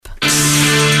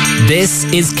This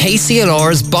is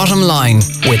KCLR's Bottom Line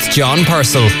with John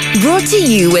Purcell. Brought to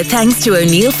you with thanks to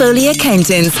O'Neill Foley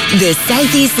Accountants, the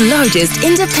Southeast's largest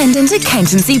independent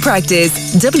accountancy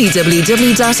practice.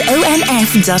 www.onf.ie.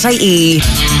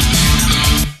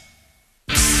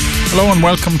 Hello and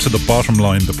welcome to The Bottom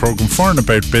Line, the programme for and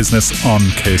about business on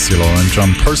KCLR. I'm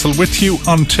John Purcell with you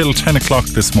until 10 o'clock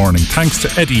this morning. Thanks to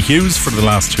Eddie Hughes for the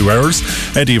last 2 hours.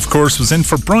 Eddie, of course, was in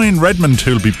for Brian Redmond,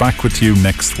 who'll be back with you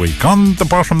next week. On The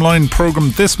Bottom Line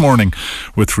programme this morning,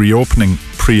 with reopening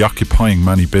preoccupying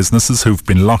many businesses who've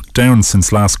been locked down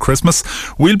since last Christmas,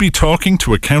 we'll be talking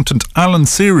to accountant Alan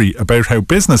Seary about how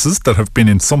businesses that have been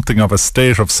in something of a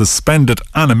state of suspended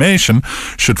animation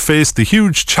should face the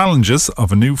huge challenges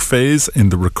of a new phase in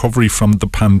the recovery from the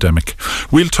pandemic.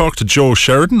 We'll talk to Joe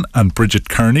Sheridan and Bridget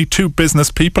Kearney, two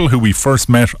business people who we first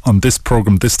met on this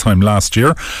programme this time last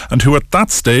year and who at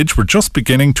that stage were just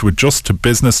beginning to adjust to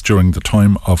business during the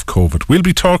time of COVID. We'll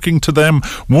be talking to them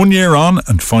 1 year on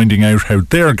and finding out how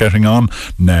they're getting on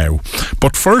now.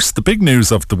 But first, the big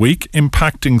news of the week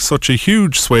impacting such a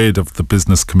huge swathe of the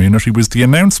business community was the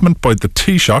announcement by the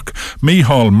Taoiseach,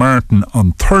 Micheál Martin,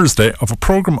 on Thursday of a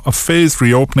programme of phased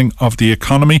reopening of the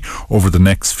economy over the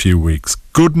next few weeks.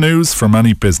 Good news for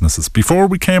many businesses. Before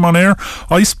we came on air,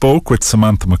 I spoke with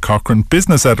Samantha McCaughrean,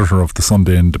 business editor of the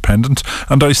Sunday Independent,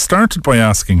 and I started by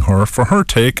asking her for her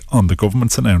take on the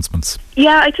government's announcements.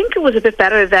 Yeah, I think it was a bit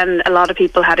better than a lot of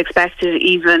people had expected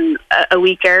even a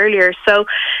week earlier. So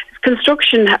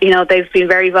construction, they've been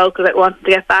very vocal about wanting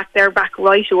to get back. They're back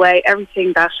right away.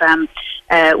 Everything that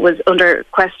was under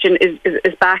question is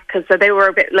back, because they were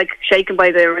a bit shaken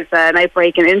by there was an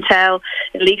outbreak in Intel,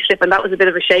 in Leakslip, and that was a bit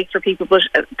of a shake for people. But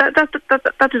that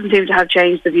doesn't seem to have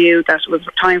changed the view that it was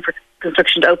time for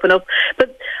construction to open up.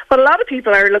 But what a lot of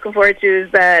people are looking forward to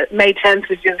is May 10th,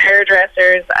 which is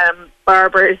hairdressers,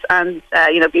 barbers, and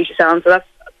beauty salons. So that's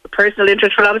a personal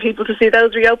interest for a lot of people to see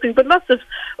those reopening. But lots of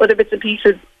other bits and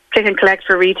pieces. Click and collect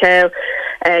for retail,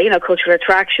 cultural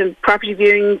attractions, property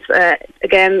viewings,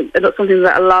 again, something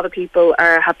that a lot of people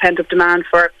have pent-up demand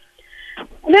for.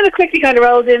 And then it quickly kind of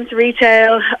rolls into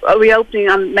retail, reopening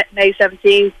on May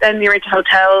 17th, then you're into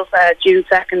hotels, June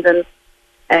 2nd,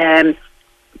 and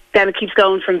then it keeps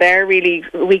going from there, really.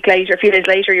 A few days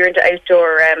later, you're into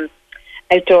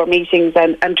outdoor meetings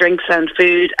and drinks and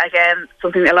food. Again,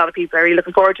 something that a lot of people are really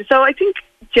looking forward to. So I think,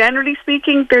 generally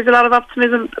speaking, there's a lot of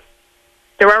optimism.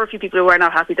 There are a few people who are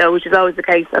not happy, though, which is always the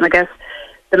case. And I guess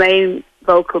the main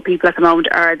vocal people at the moment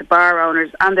are the bar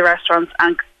owners and the restaurants,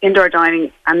 and indoor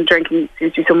dining and drinking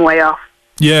seems to be some way off.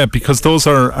 Yeah, because those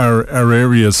are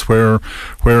areas where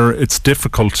it's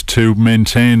difficult to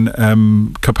maintain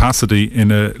capacity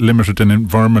in a limited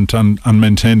environment and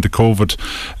maintain the COVID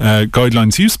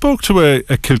guidelines. You spoke to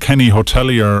a Kilkenny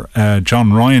hotelier,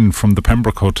 John Ryan from the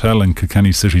Pembroke Hotel in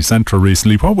Kilkenny City Centre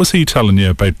recently. What was he telling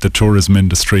you about the tourism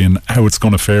industry and how it's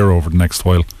going to fare over the next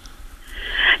while?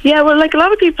 Yeah, well, a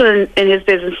lot of people in his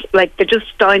business, they're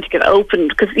just dying to get open,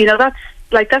 because,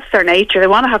 that's their nature. They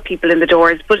want to have people in the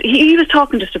doors. But he was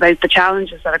talking just about the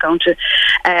challenges that are going to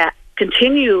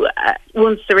continue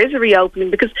once there is a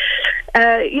reopening, because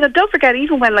don't forget,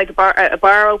 even when a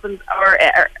bar opens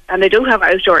and they don't have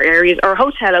outdoor areas, or a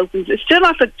hotel opens, it's still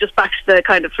not just back to the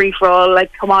kind of free for all,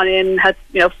 come on in,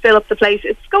 fill up the place.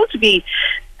 It's going to be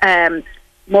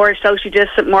more socially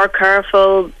distant, more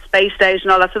careful, spaced out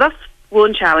and all that. So that's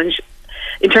one challenge.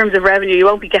 In terms of revenue, you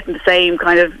won't be getting the same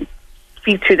kind of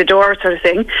feet through the door sort of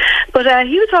thing. But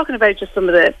he was talking about just some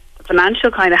of the financial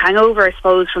kind of hangover, I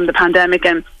suppose, from the pandemic,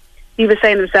 and he was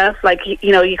saying himself,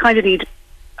 you kind of need,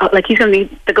 he's going to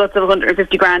need the guts of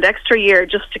 150 grand extra a year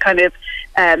just to kind of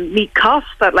meet costs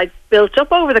that built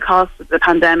up over the costs of the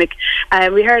pandemic.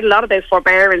 We heard a lot about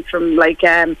forbearance from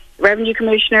revenue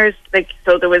commissioners,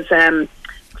 so there was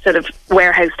sort of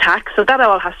warehouse tax, so that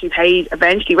all has to be paid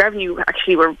eventually. Revenue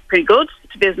actually were pretty good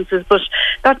to businesses, but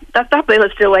that bill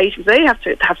is still waiting, so they have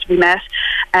to be met.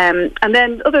 And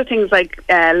then other things like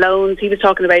loans. He was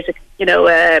talking about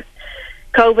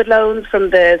COVID loans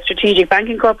from the Strategic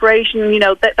Banking Corporation.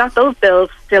 That those bills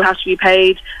still have to be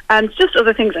paid, and just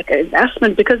other things like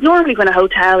investment, because normally when a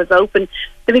hotel is open,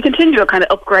 then we continue a kind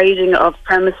of upgrading of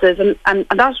premises, and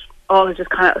that all has just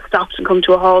kind of stopped and come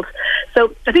to a halt.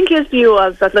 So I think his view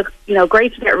was that,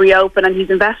 great to get reopened, and he's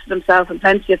invested himself in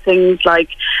plenty of things like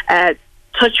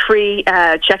touch-free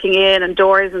checking in and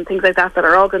doors and things like that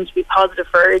are all going to be positive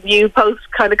for a new post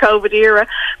kind of COVID era.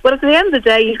 But at the end of the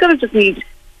day, he's going to just need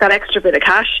that extra bit of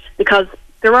cash, because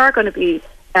there are going to be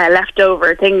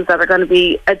leftover things that are going to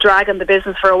be a drag on the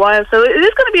business for a while. So it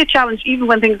is going to be a challenge. Even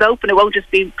when things open, it won't just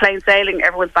be plain sailing,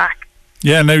 everyone's back.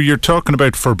 Yeah, now you're talking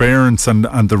about forbearance and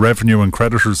the revenue and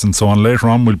creditors and so on. Later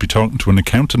on we'll be talking to an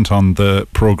accountant on the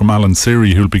programme, Alan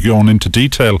Seary, who'll be going into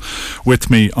detail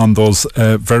with me on those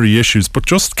very issues. But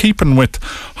just keeping with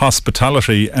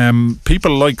hospitality,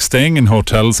 people like staying in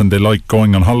hotels and they like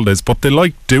going on holidays, but they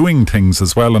like doing things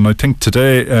as well. And I think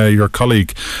today your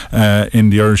colleague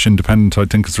in the Irish Independent, I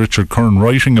think it's Richard Curran,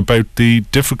 writing about the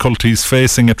difficulties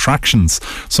facing attractions,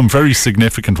 some very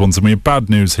significant ones. And we have bad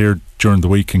news here during the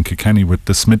week in Kilkenny with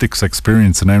the Smithwick's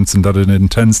Experience announcing that it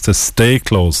intends to stay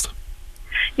closed.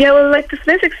 Yeah, well, like the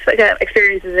Smithwick's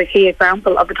Experience is a key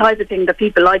example of the type of thing that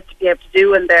people like to be able to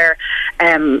do when they're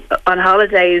on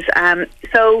holidays.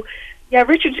 So, yeah,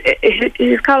 Richard,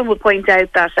 his column will point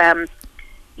out that,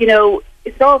 you know,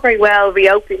 it's all very well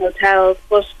reopening hotels,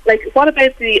 but like, what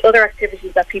about the other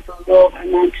activities that people love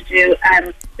and want to do,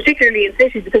 particularly in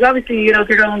cities? Because obviously, you know, if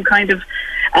you're going kind of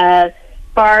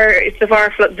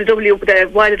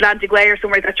the Wide Atlantic Way or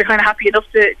somewhere that you're kind of happy enough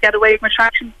to get away from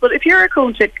attractions. But if you're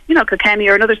going to, you know, Kilkenny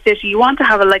or another city, you want to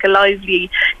have a lively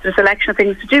sort of selection of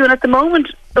things to do. And at the moment,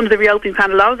 under the reopening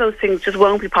plan, a lot of those things just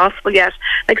won't be possible yet.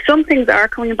 Like, some things are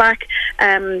coming back,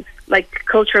 like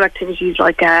cultural activities,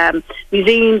 like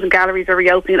museums and galleries are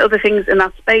reopening, and other things in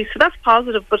that space. So that's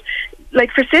positive. But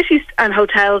like, for cities and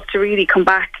hotels to really come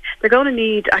back, they're going to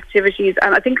need activities,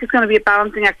 and I think it's going to be a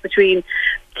balancing act between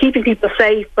keeping people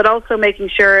safe, but also making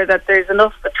sure that there's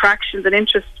enough attractions and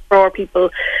interest for people.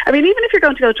 I mean, even if you're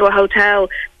going to go to a hotel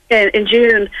in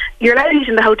June, you're allowed to eat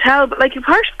in the hotel, but like,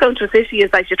 part of going to a city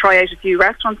is like to try out a few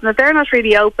restaurants, and if they're not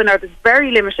really open or there's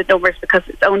very limited numbers because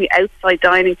it's only outside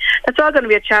dining, that's all going to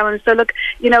be a challenge. So look,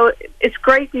 you know, it's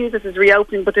great news that it's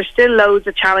reopening, but there's still loads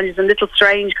of challenges and little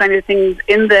strange kind of things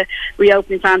in the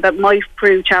reopening plan that might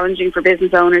prove challenging for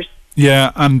business owners.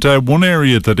 Yeah, and one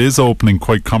area that is opening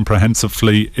quite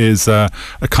comprehensively is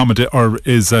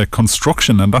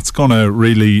construction, and that's going to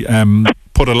really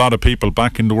put a lot of people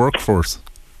back in the workforce.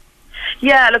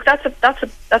 Yeah, look, that's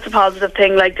a positive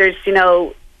thing. Like, there's you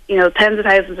know tens of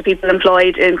thousands of people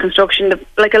employed in construction.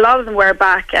 Like, a lot of them were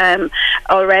back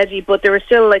already, but there were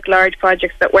still like large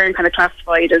projects that weren't kind of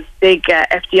classified as big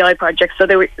FDI projects. So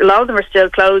a lot of them are still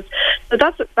closed. So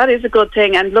that is a good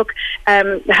thing. And look,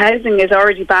 the housing is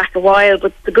already back a while,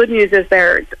 but the good news is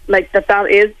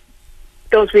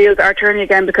those wheels are turning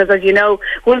again, because, as you know,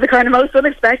 one of the kind of most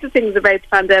unexpected things about the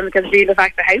pandemic has been the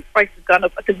fact that house prices have gone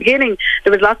up. At the beginning,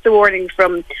 there was lots of warnings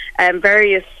from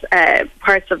various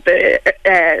parts of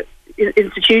the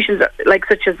institutions, like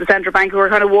such as the central bank, who were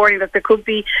kind of warning that there could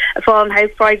be a fall in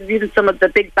house prices. Even some of the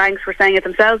big banks were saying it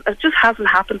themselves. It just hasn't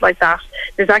happened like that.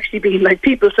 There's actually been like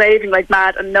people saving like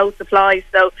mad and no supply.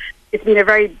 So it's been a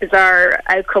very bizarre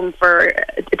outcome for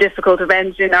a difficult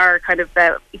event in our kind of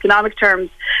economic terms.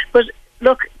 But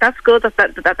look, that's good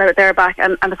that they're back,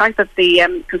 and the fact that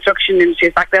the construction industry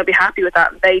is back, they'll be happy with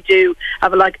that. They do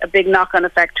have a big knock-on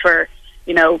effect for,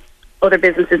 you know, other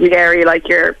businesses in the area, like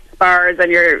your bars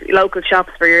and your local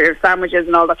shops for your sandwiches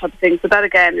and all that type of thing. So that,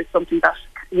 again, is something that,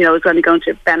 you know, is only going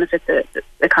to benefit the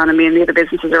economy and the other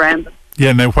businesses around them.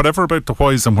 Yeah, now whatever about the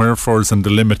whys and wherefores and the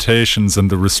limitations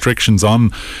and the restrictions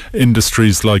on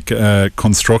industries like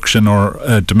construction or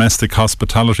domestic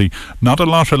hospitality, not a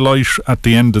lot of light at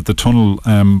the end of the tunnel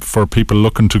for people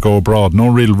looking to go abroad. No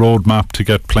real roadmap to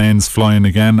get planes flying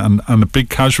again, and a big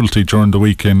casualty during the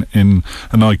week in an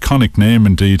iconic name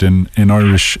indeed in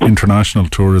Irish international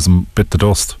tourism bit the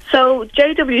dust. So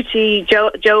JWT,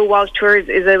 Joe Walsh Tours,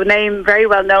 is a name very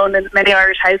well known in many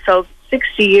Irish households.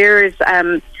 60 years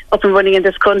up and running in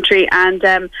this country, and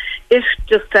it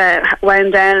just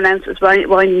wound down, announced it was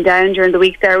winding down during the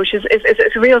week there, which is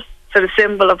it's a real sort of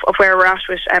symbol of where we're at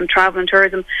with travel and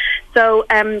tourism. So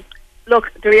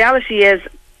look, the reality is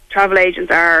travel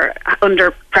agents are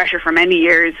under pressure for many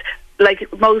years. Like,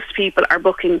 most people are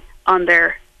booking on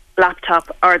their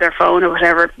laptop or their phone or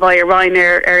whatever via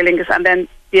Ryanair, Aer Lingus, and then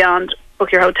beyond,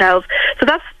 book your hotels. So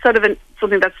that's sort of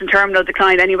something that's in terminal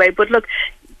decline anyway. But look,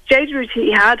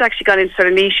 JWT had actually gone into sort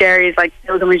of niche areas like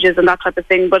pilgrimages and that type of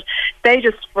thing, but they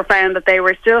just were found that they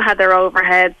still had their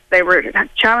overheads. They were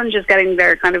challenges getting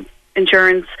their kind of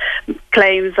insurance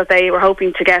claims that they were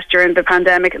hoping to get during the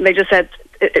pandemic, and they just said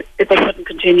they couldn't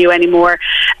continue anymore.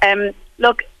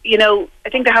 Look, you know, I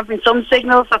think there have been some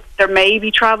signals that there may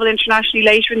be travel internationally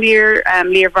later in the year.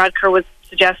 Leah Varadkar was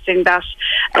suggesting that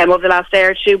over the last day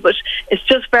or two, but it's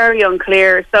just very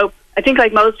unclear. So I think,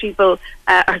 like most people,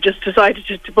 are just decided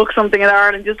to book something in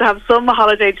Ireland just to have some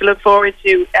holiday to look forward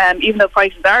to, even though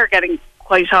prices are getting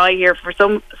quite high here for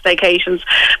some staycations.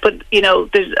 But, you know,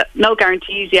 there's no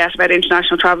guarantees yet about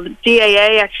international travel. The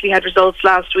DAA actually had results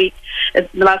last week, in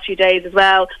the last few days as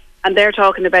well, and they're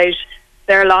talking about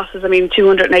their losses. I mean,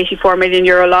 €284 million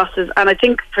losses. And I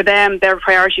think for them, their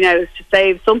priority now is to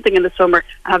save something in the summer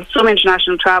and have some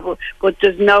international travel, but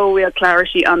there's no real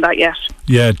clarity on that yet.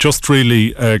 Yeah, just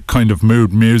really kind of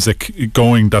mood music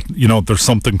going that, you know, there's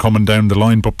something coming down the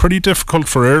line, but pretty difficult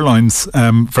for airlines,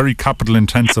 very capital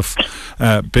intensive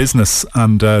business,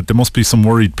 and there must be some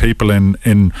worried people in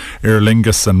Aer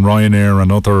Lingus and Ryanair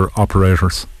and other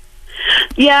operators.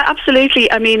 Yeah,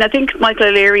 absolutely. I mean, I think Michael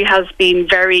O'Leary has been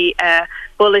very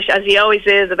bullish, as he always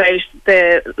is, about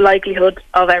the likelihood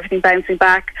of everything bouncing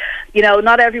back. You know,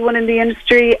 not everyone in the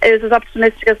industry is as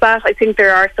optimistic as that. I think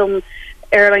there are some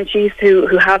airline chiefs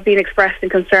who have been expressing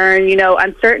concern, you know,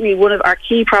 and certainly one of our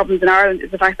key problems in Ireland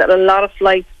is the fact that a lot of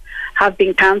flights have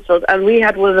been cancelled, and we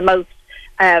had one of the most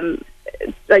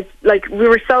like we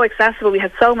were so accessible. We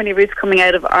had so many routes coming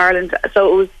out of Ireland,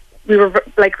 so it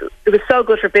was so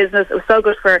good for business. It was so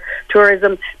good for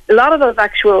tourism. A lot of those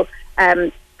actual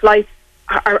flights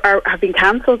have been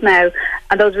cancelled now,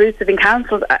 and those routes have been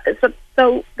cancelled.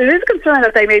 So there is a concern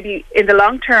that they may be, in the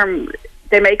long term,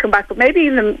 they may come back, but maybe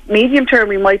in the medium term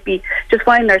we might be just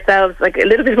finding ourselves like a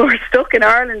little bit more stuck in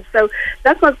Ireland. So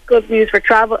that's not good news for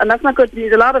travel, and that's not good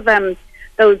news. A lot of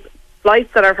those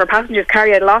flights that are for passengers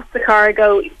carry out lots of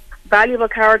cargo, valuable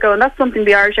cargo, and that's something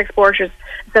the Irish Exporters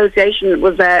Association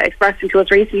was expressing to us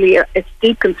recently. It's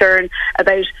deep concern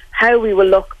about how we will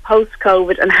look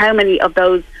post-COVID and how many of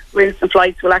those routes and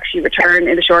flights will actually return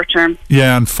in the short term.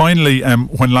 Yeah, and finally,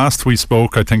 when last we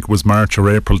spoke, I think it was March or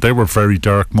April, they were very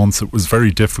dark months. It was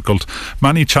very difficult.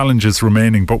 Many challenges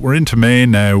remaining, but we're into May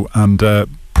now, and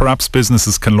perhaps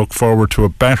businesses can look forward to a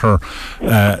better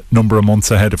number of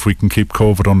months ahead if we can keep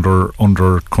COVID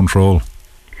under control.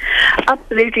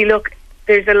 Absolutely. Look,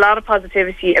 there's a lot of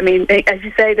positivity. I mean, as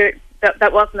you say,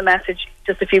 that wasn't the message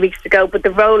just a few weeks ago, but the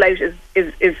rollout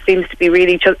is seems to be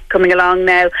really coming along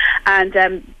now, and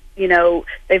you know,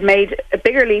 they've made a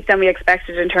bigger leap than we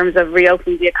expected in terms of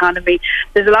reopening the economy.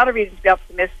 There's a lot of reasons to be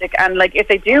optimistic, and like if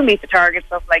they do meet the targets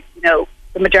of, like, you know,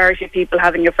 the majority of people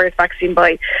having your first vaccine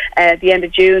by the end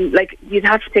of June, like, you'd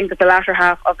have to think that the latter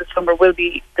half of the summer will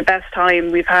be the best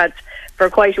time we've had for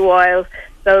quite a while.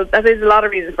 So there's a lot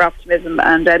of reasons for optimism,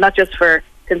 and not just for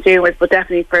consumers, but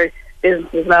definitely for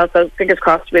business as well. So fingers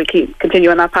crossed we'll continue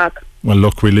on that path. Well,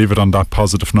 look, we leave it on that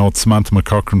positive note. Samantha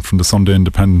McCaughrean from the Sunday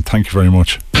Independent, thank you very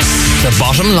much. The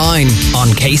Bottom Line on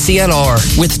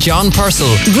KCLR with John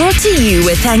Purcell. Brought to you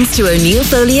with thanks to O'Neill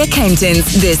Foley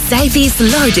Accountants, the Southeast's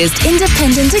largest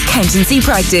independent accountancy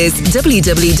practice.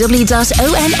 www.onf.ie.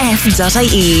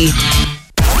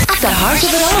 At the heart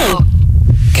of it all,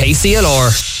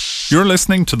 KCLR. You're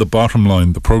listening to The Bottom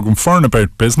Line, the programme for and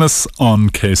about business on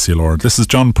KCLR. This is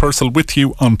John Purcell with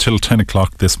you until 10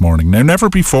 o'clock this morning. Now, never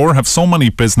before have so many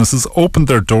businesses opened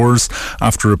their doors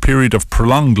after a period of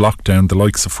prolonged lockdown, the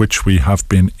likes of which we have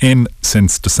been in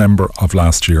since December of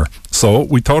last year. So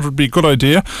we thought it would be a good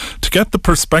idea to get the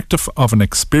perspective of an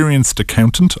experienced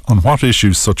accountant on what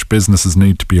issues such businesses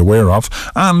need to be aware of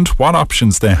and what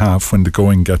options they have when the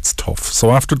going gets tough.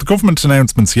 So after the government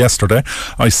announcements yesterday,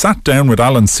 I sat down with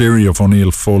Alan Seary of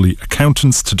O'Neill Foley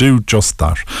Accountants to do just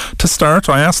that. To start,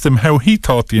 I asked him how he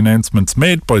thought the announcements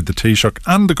made by the Taoiseach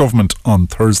and the government on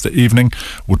Thursday evening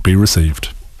would be received.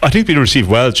 I think we'll receive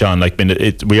well, John.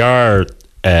 We are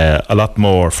a lot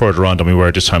more further on than we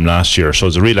were this time last year, so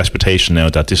there's a real expectation now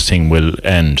that this thing will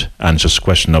end, and it's just a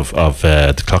question of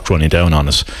the clock running down on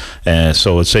us.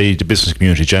 So I'd say the business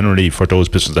community generally, for those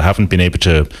businesses that haven't been able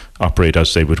to operate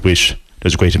as they would wish,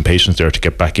 there's a great impatience there to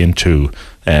get back into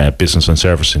business and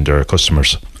servicing their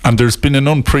customers. And there's been an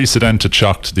unprecedented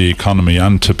shock to the economy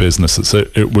and to businesses.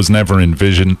 It was never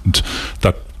envisioned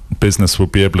that business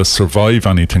would be able to survive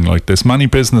anything like this. Many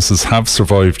businesses have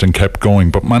survived and kept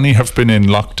going, but many have been in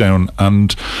lockdown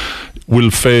and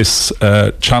will face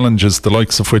challenges the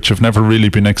likes of which have never really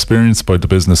been experienced by the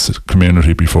business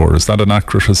community before. Is that an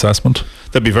accurate assessment?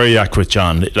 That'd be very accurate,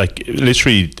 John. Like,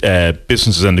 literally,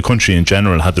 businesses in the country in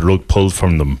general had the rug pulled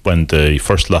from them when the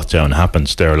first lockdown happened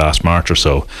there last March or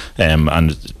so.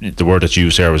 And the word that you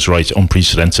used there was right,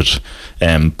 unprecedented.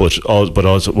 But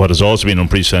also, what has also been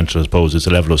unprecedented, I suppose, is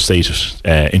the level of state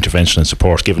intervention and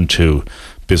support given to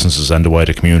businesses and the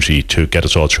wider community to get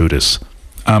us all through this.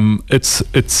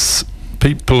 It's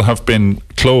people have been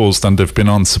closed and they've been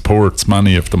on supports,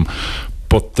 many of them.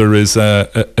 but there is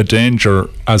a danger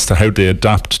as to how they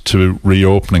adapt to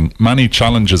reopening. Many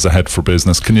challenges ahead for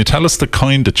business. Can you tell us the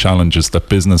kind of challenges that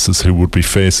businesses who would be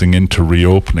facing into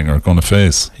reopening are going to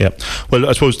face? Yeah, well,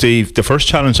 I suppose the first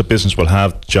challenge that business will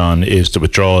have, John, is the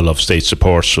withdrawal of state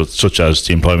support, such as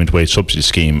the Employment Wage Subsidy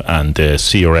Scheme and the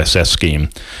CRSS scheme.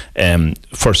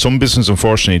 For some business,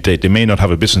 unfortunately, they may not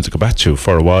have a business to go back to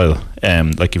for a while.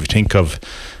 Like if you think of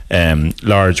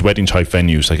large wedding type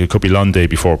venues, like it could be long day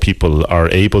before people are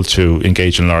able to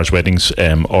engage in large weddings,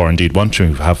 or indeed want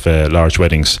to have large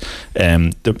weddings.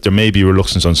 There may be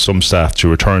reluctance on some staff to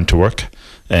return to work,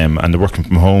 and the working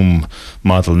from home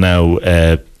model now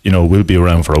will be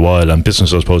around for a while, and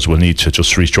business, I suppose, will need to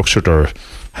just restructure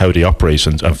how they operate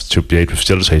and to be able to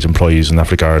facilitate employees in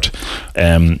that regard.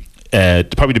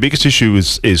 Probably the biggest issue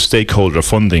is stakeholder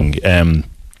funding.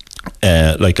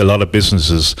 Like a lot of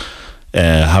businesses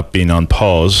have been on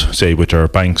pause, say with their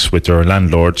banks, with their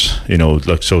landlords,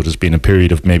 so there's been a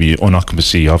period of maybe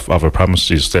unoccupancy of a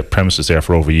premises there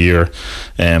for over a year,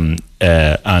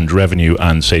 and revenue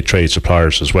and say trade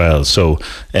suppliers as well. So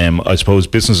I suppose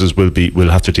businesses will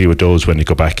have to deal with those when they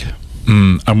go back.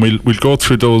 And we'll go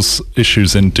through those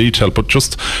issues in detail, but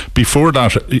just before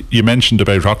that, you mentioned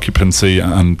about occupancy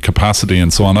and capacity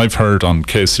and so on. I've heard on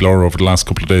KCLR over the last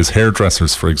couple of days,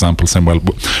 hairdressers, for example, saying, well,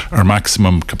 our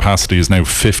maximum capacity is now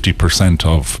 50%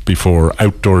 of before.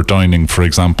 Outdoor dining, for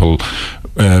example,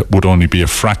 would only be a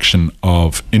fraction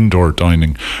of indoor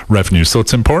dining revenue. So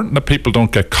it's important that people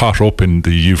don't get caught up in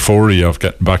the euphoria of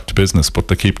getting back to business, but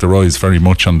they keep their eyes very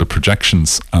much on the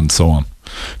projections and so on.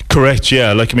 Correct,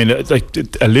 yeah. Like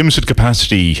a limited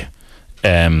capacity,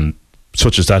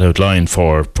 such as that outlined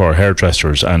for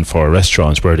hairdressers and for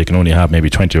restaurants, where they can only have maybe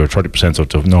 20 or 30% of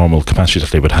the normal capacity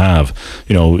that they would have,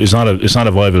 is not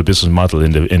a viable business model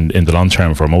in the long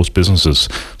term for most businesses.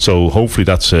 So hopefully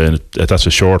that's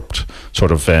a short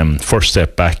sort of first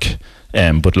step back.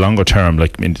 But longer term,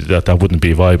 that wouldn't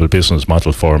be a viable business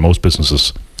model for most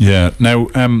businesses. Yeah. Now,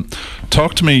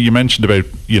 talk to me. You mentioned about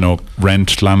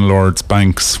rent, landlords,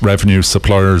 banks, revenue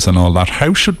suppliers, and all that.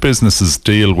 How should businesses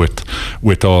deal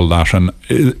with all that? And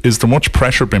is there much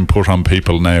pressure being put on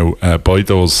people now by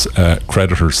those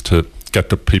creditors to get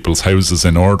the people's houses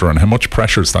in order? And how much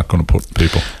pressure is that going to put on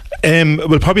people?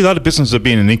 Well, probably a lot of businesses have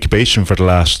been in incubation for the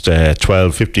last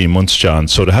 12, 15 months, John.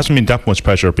 So there hasn't been that much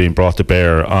pressure being brought to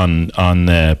bear on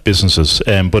businesses.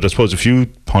 But I suppose a few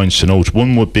points to note.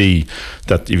 One would be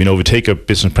that if you take a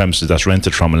business premises that's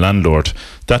rented from a landlord,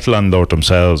 that landlord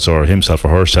themselves or himself or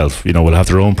herself, will have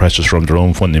their own pressures from their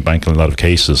own funding bank in a lot of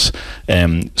cases.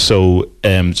 So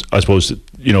I suppose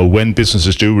when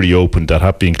businesses do reopen that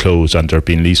have been closed and they're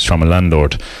being leased from a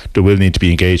landlord, there will need to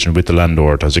be engagement with the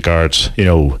landlord as regards,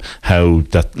 how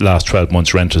that last 12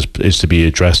 months rent is to be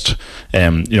addressed.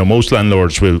 Most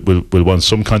landlords will want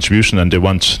some contribution, and they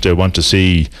want to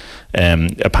see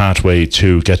a pathway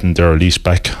to getting their lease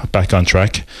back on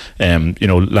track.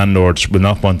 Landlords will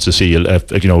not want to see a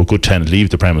good tenant leave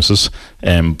the premises,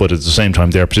 but at the same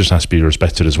time their position has to be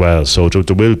respected as well. So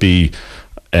there will be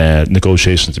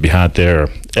negotiations to be had there.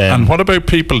 And what about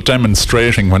people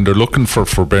demonstrating when they're looking for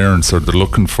forbearance, or they're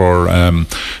looking for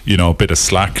a bit of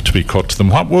slack to be cut to them?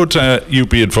 What would you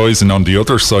be advising on the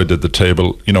other side of the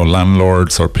table,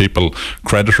 landlords or people,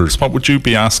 creditors? What would you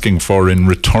be asking for in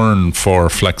return for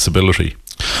flexibility?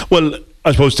 Well,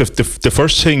 I suppose the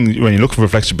first thing when you're looking for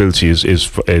flexibility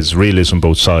is realism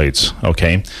both sides,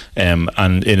 okay? And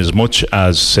in as much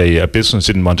as, say, a business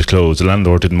didn't want to close, the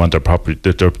landlord didn't want their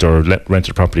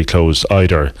rented property closed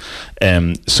either.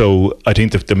 So I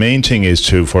think the main thing is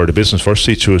for the business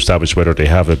firstly to establish whether they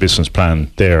have a business plan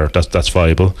there that's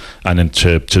viable, and then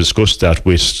to discuss that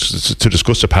to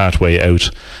discuss the pathway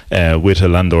out with a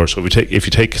landlord. So if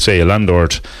you take say a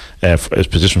landlord as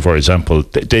position, for example,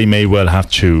 they may well have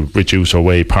to reduce or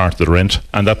waive part of the rent,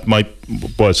 and that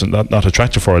was not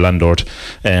attractive for a landlord.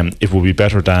 It would be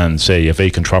better than, say, a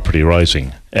vacant property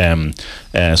rising.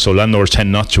 So landlords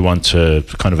tend not to want to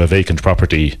kind of a vacant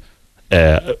property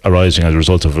arising as a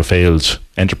result of a failed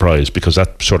enterprise, because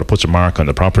that sort of puts a mark on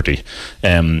the property.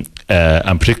 And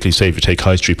particularly, say, if you take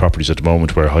high street properties at the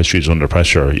moment, where high street is under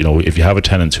pressure, if you have a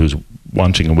tenant who's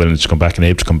wanting and willing to come back and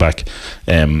able to come back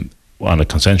on a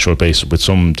consensual basis with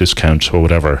some discount or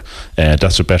whatever,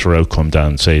 that's a better outcome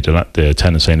than, say, the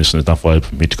tenant saying, listen, it's not viable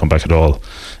for me to come back at all.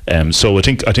 So I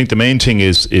think the main thing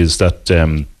is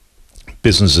that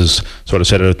businesses sort of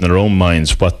set out in their own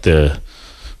minds what the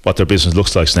what their business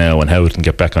looks like now and how it can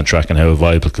get back on track and how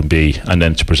viable it can be, and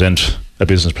then to present a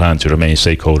business plan to their main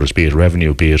stakeholders, be it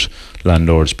revenue, be it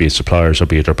landlords, be it suppliers, or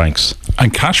be it their banks.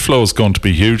 And cash flow is going to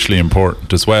be hugely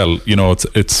important as well. You know,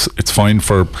 it's fine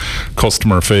for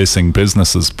customer-facing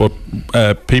businesses, but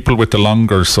people with the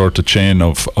longer sort of chain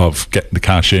of getting the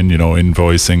cash in, you know,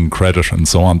 invoicing, credit, and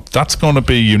so on, that's going to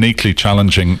be uniquely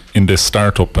challenging in this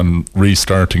startup and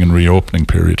restarting and reopening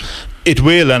period. It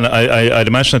will, and I'd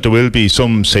imagine that there will be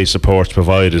some, say, support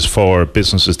provided for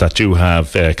businesses that do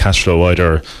have cash flow,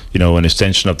 either, you know, an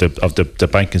extension of the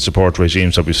banking support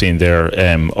regimes that we've seen there,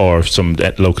 or some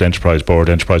local enterprise board,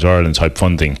 Enterprise Ireland type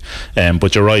funding.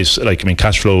 But you're right, like, I mean,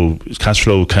 cash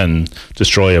flow can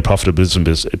destroy a profitable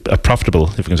business,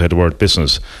 if you can say the word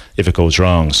business, if it goes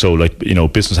wrong. So, like, you know,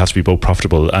 business has to be both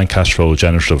profitable and cash flow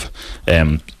generative.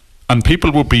 And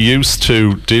people would be used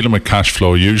to dealing with cash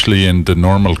flow usually in the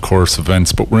normal course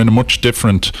events, but we're in a much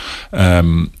different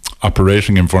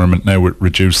operating environment now with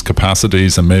reduced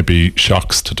capacities and maybe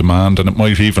shocks to demand. And it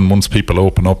might even, once people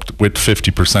open up with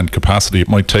 50% capacity, it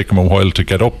might take them a while to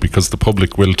get up, because the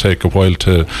public will take a while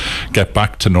to get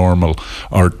back to normal,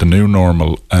 or the new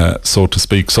normal, so to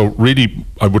speak. So really,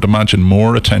 I would imagine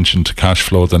more attention to cash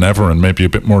flow than ever, and maybe a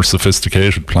bit more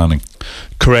sophisticated planning.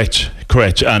 Correct.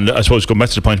 And I suppose, going back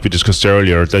to the point we discussed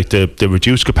earlier, like the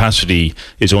reduced capacity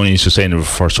is only sustainable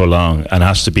for so long, and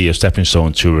has to be a stepping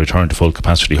stone to return to full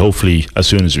capacity, hopefully as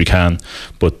soon as we can.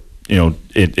 But, you know,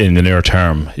 in the near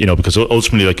term, you know, because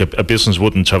ultimately, like, a business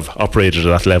wouldn't have operated at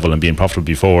that level and been profitable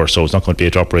before, so it's not going to be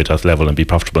able to operate at that level and be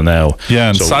profitable now. Yeah,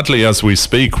 and sadly, as we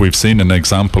speak, we've seen an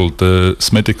example, the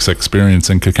Smithix experience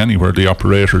in Kilkenny, where the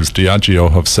operators,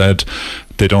 Diageo, have said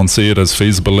they don't see it as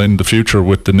feasible in the future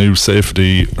with the new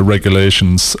safety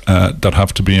regulations that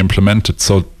have to be implemented.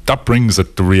 So that brings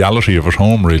it the reality of it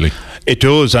home, really. It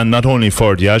does, and not only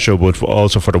for Diageo, but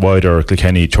also for the wider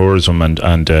Kilkenny tourism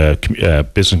and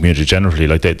business community generally.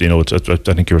 Like, they, you know, I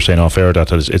think you were saying off air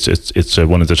that it's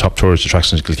one of the top tourist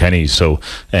attractions in Kilkenny. So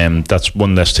that's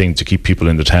one less thing to keep people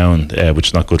in the town, which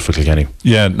is not good for Kilkenny.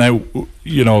 Yeah. Now,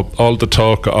 you know, all the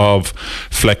talk of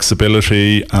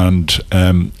flexibility and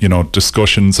you know,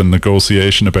 discussions and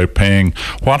negotiation about paying.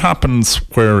 What happens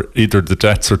where either the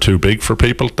debts are too big for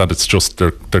people, that it's just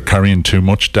they're carrying too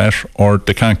much debt, or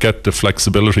they can't get the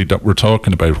flexibility that we're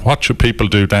talking about? What should people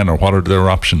do then, or what are their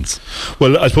options?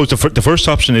 Well, I suppose the first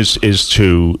option is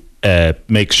to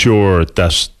make sure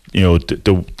that, you know,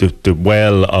 the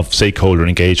well of stakeholder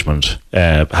engagement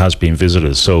has been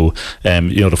visited. So,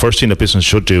 you know, the first thing that business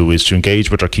should do is to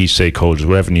engage with their key stakeholders,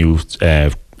 revenue,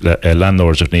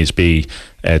 landlords if needs be,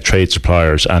 trade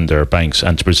suppliers and their banks,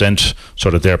 and to present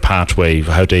sort of their pathway,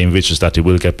 how they envisage that they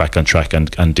will get back on track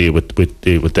and deal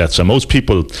with that. So most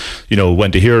people, you know,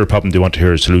 when they hear a problem, they want to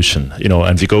hear a solution, you know,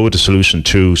 and if you go with a solution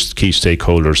to key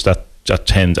stakeholders, that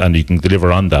tend, and you can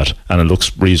deliver on that, and it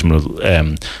looks reasonable,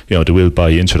 you know, they will buy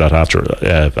into that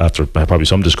after probably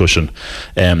some discussion.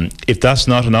 If that's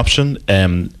not an option,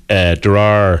 there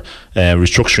are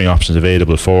restructuring options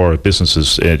available for businesses,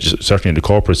 certainly in the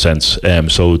corporate sense.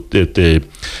 So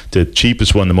the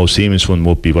cheapest one, the most seamless one,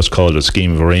 would be what's called a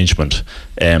scheme of arrangement.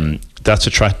 That's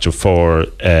attractive for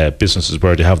businesses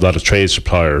where they have a lot of trade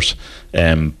suppliers.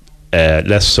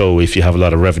 Less so if you have a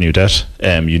lot of revenue debt.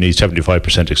 You need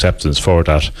 75% acceptance for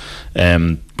that.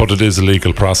 But it is a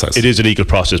legal process. It is a legal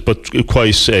process, but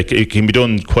it can be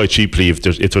done quite cheaply if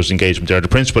there's engagement there. The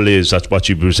principle is that what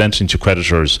you're presenting to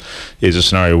creditors is a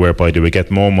scenario whereby they will get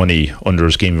more money under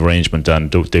a scheme of arrangement than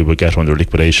they will get under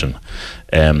liquidation.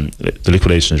 The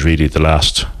liquidation is really the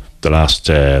last place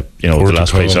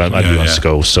anybody wants to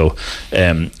go. So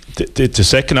the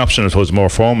second option, I suppose, a more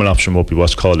formal option, would be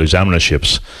what's called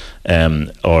examinerships,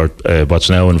 or what's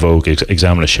now in vogue,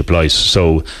 examinership license.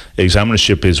 So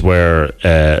examinership is where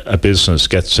a business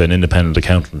gets an independent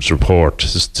accountant's report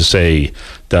to say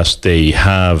that they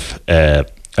have a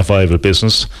viable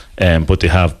business, but they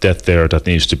have debt there that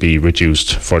needs to be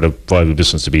reduced for the viable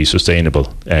business to be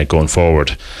sustainable going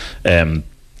forward.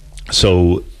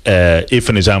 So if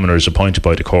an examiner is appointed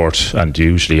by the court, and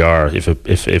usually are, if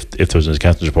there's an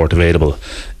accountant's report available,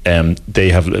 they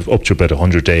have up to about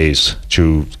 100 days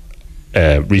to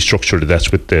restructure the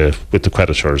debts with the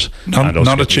creditors.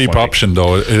 Not a cheap option,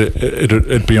 though.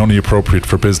 It'd be only appropriate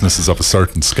for businesses of a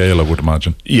certain scale, I would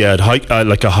imagine. Yeah,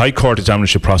 like a high court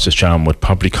examinership process, John, would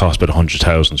probably cost about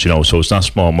 100,000. You know, so it's not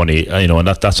small money. You know, and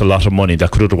that's a lot of money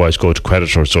that could otherwise go to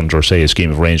creditors under, say, a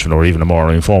scheme of arrangement or even a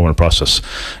more informal process.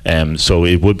 So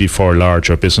it would be for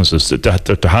larger businesses. There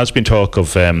has been talk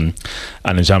of an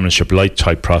examinership light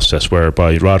type process,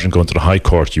 whereby rather than going to the High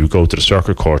Court, you go to the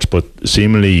Circuit Court. But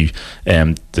seemingly,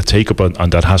 the take up on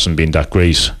that hasn't been that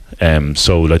great.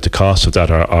 So like the costs of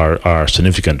that are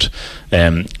significant.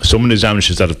 Some of the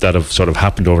examinations that have sort of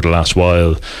happened over the last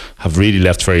while have really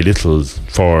left very little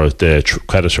for the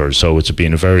creditors. So it's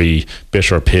been a very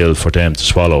bitter pill for them to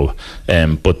swallow.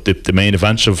 But the main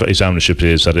advantage of examinership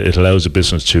is that it allows the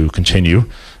business to continue,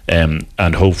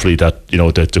 and hopefully that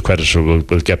the creditor will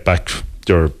get back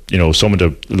some of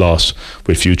the loss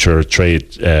with future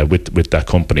trade with that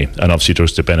company, and obviously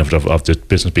there's the benefit of the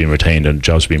business being retained and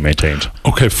jobs being maintained.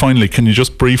 Okay, finally, can you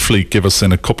just briefly give us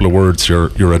in a couple of words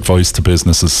your advice to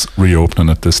businesses reopening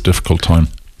at this difficult time?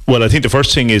 Well, I think the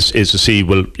first thing is to see,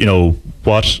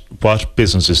 what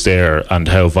business is there and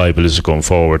how viable is it going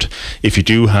forward. If you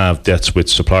do have debts with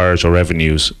suppliers or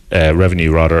revenue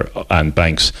and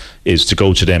banks, is to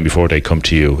go to them before they come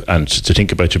to you, and to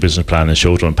think about your business plan and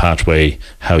show them a pathway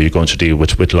how you're going to deal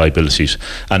with liabilities.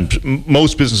 And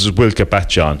most businesses will get back,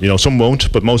 John. Some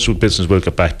won't, but most businesses will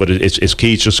get back. But it's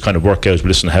key to just kind of work out,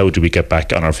 listen, how do we get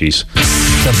back on our feet?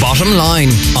 The Bottom Line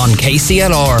on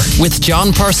KCLR with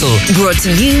John Purcell. Brought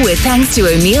to you with thanks to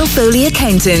O'Neill Foley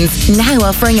Accountants, now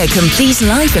offering a complete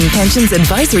life and pensions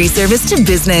advisory service to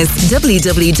business.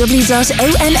 www.onf.ie.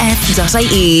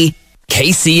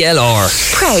 KCLR.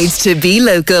 Proud to be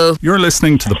local. You're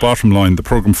listening to The Bottom Line, the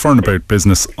programme for and about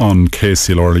business on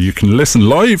KCLR. You can listen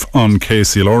live on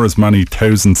KCLR, as many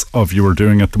thousands of you are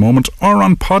doing at the moment, or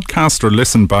on podcast, or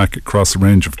listen back across a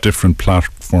range of different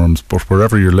platforms. But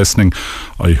wherever you're listening,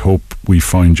 I hope we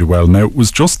find you well. Now, it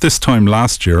was just this time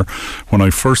last year when I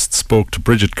first spoke to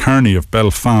Bridget Kearney of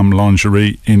Belle Femme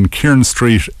Lingerie in Kieran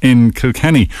Street in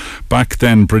Kilkenny. Back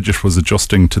then, Bridget was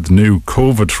adjusting to the new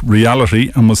COVID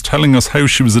reality and was telling us how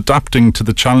she was adapting to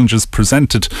the challenges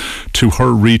presented to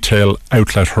her retail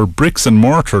outlet, her bricks and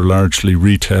mortar largely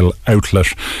retail outlet,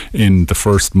 in the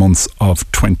first months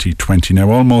of 2020.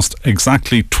 Now, almost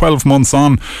exactly 12 months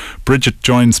on, Bridget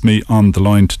joins me on the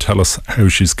line to tell us how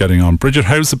she's getting on. Bridget,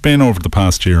 how's it been over the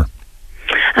past year?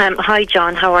 Hi,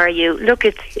 John. How are you? Look,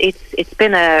 it's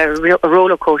been a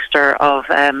roller coaster of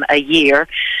a year,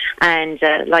 and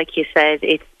like you said,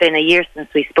 it's been a year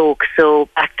since we spoke. So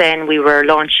back then we were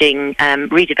launching,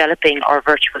 redeveloping our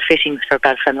virtual fittings for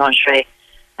Belle Femme Lingerie,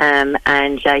 and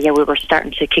we were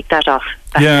starting to kick that off.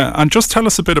 Yeah, and just tell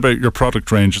us a bit about your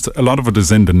product range. A lot of it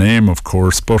is in the name, of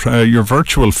course, but your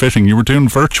virtual fitting, you were doing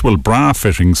virtual bra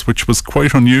fittings, which was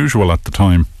quite unusual at the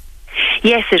time.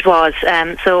 Yes, it was.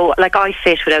 So, I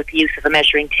fit without the use of a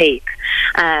measuring tape,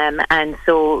 and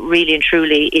so really and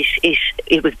truly,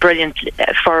 it was brilliant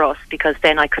for us, because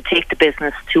then I could take the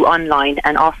business to online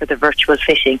and offer the virtual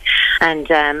fitting, and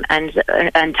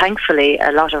thankfully,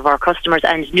 a lot of our customers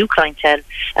and new clientele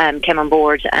came on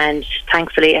board, and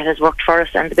thankfully, it has worked for us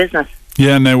and the business.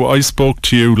 Yeah, now I spoke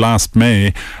to you last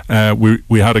May.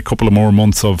 We had a couple of more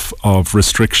months of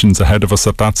restrictions ahead of us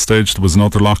at that stage. There was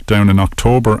another lockdown in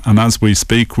October, and as we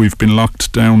speak, we've been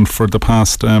locked down for the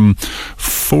past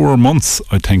 4 months,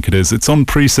 I think it is. It's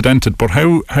unprecedented, but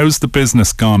how's the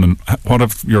business gone, and what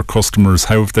have your customers,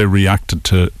 how have they reacted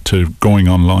to going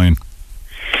online?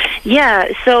 Yeah,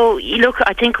 so look,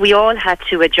 I think we all had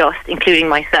to adjust, including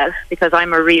myself, because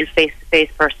I'm a real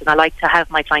face-to-face person. I like to have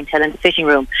my clientele in the fitting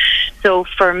room. So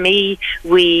for me,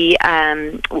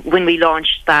 when we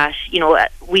launched that,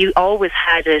 we always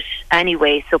had it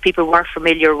anyway, so people were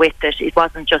familiar with it. It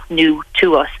wasn't just new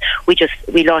to us.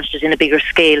 We launched it in a bigger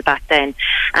scale back then,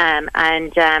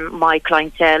 and my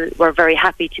clientele were very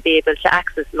happy to be able to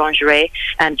access lingerie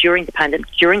during the pandemic,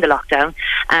 during the lockdown,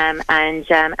 and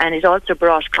it also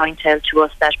brought clientele to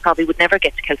us that probably would never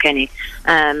get to Kilkenny.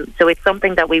 So it's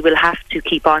something that we will have to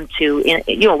keep on to.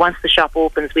 Once the shop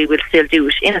opens, we will still do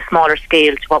it in a smaller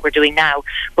scale to what we're doing now,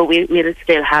 but we'll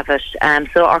still have it.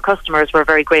 So our customers were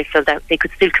very grateful that they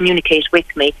could still communicate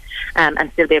with me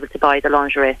and still be able to buy the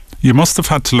lingerie. You must have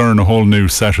had to learn a whole new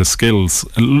set of skills.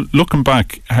 Looking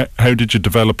back, how did you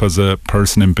develop as a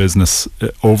person in business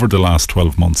over the last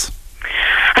 12 months?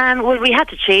 Well, we had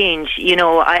to change.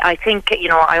 I think,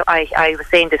 I was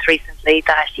saying this recently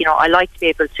that, I like to be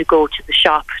able to go to the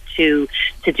shop to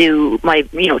do my,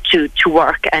 to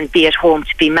work and be at home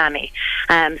to be mammy.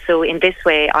 So in this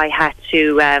way, I had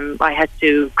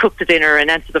to cook the dinner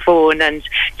and answer the phone and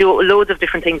do loads of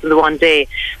different things in the one day.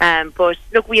 But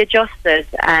look, we adjusted,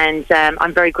 and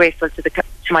I'm very grateful to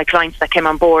my clients that came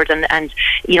on board and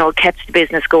kept the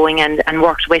business going and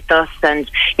worked with us. And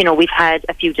we've had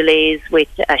a few delays with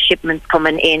shipments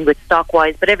coming in with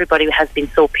stock-wise, but everybody has been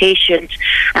so patient.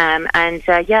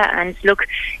 And look,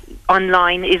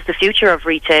 online is the future of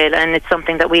retail, and it's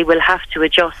something that we will have to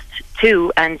adjust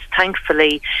to. And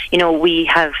thankfully, we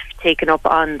have taken up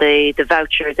on the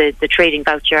voucher, the trading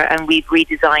voucher, and we've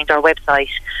redesigned our website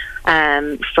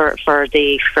for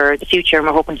the future, and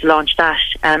we're hoping to launch that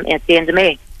at the end of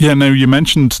May. Yeah, now you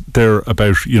mentioned there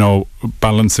about,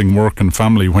 balancing work and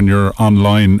family. When you're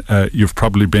online, you've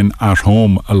probably been at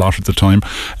home a lot of the time.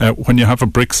 When you have a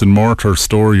bricks and mortar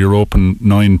store, you're open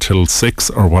 9 till 6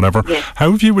 or whatever. Yes.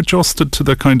 How have you adjusted to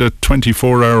the kind of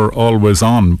 24-hour always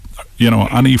on?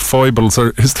 Any foibles,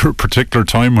 or is there a particular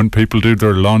time when people do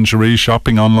their lingerie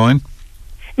shopping online?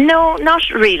 No, not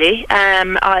really.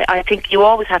 I think you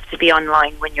always have to be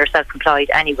online when you're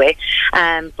self-employed anyway.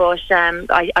 But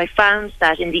I found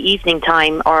that in the evening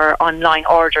time, our online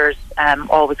orders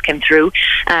always came through.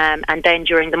 And then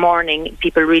during the morning,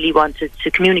 people really wanted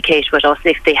to communicate with us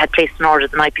if they had placed an order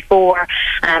the night before.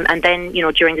 And then,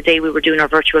 during the day, we were doing our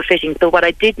virtual fitting. So what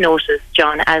I did notice,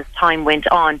 John, as time went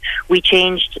on, we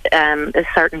changed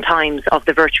certain times of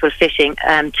the virtual fitting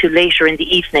to later in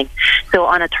the evening. So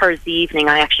on a Thursday evening,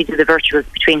 I actually did the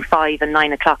virtuals between 5 and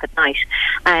 9 o'clock at night,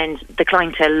 and the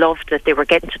clientele loved it. They were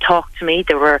getting to talk to me.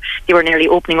 They were nearly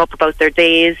opening up about their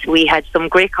days. We had some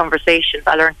great conversations.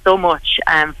 I learned so much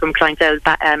from clientele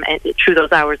through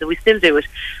those hours, and we still do it.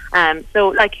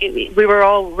 So we're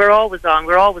always on.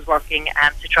 We're always working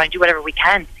to try and do whatever we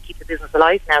can to keep the business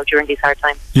alive now during these hard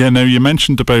times. Yeah. Now you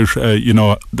mentioned about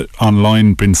the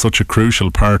online being such a crucial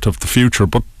part of the future,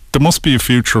 but there must be a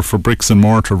future for bricks and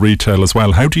mortar retail as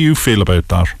well. How do you feel about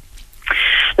that?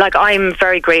 I'm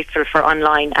very grateful for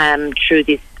online through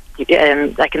these,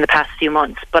 in the past few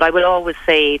months. But I will always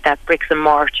say that bricks and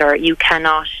mortar,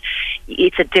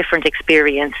 it's a different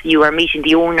experience. You are meeting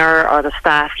the owner or the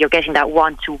staff. You're getting that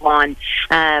one-to-one.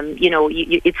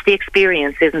 It's the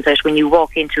experience, isn't it? When you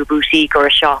walk into a boutique or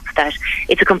a shop, that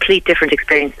it's a complete different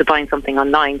experience to buying something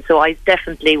online. So I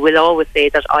definitely will always say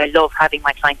that I love having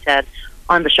my clientele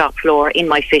on the shop floor in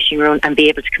my fishing room and be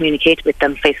able to communicate with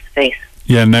them face to face.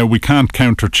 Yeah, now we can't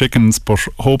count our chickens, but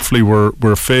hopefully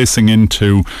we're facing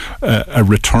into a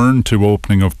return to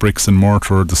opening of bricks and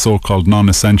mortar, or the so-called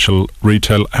non-essential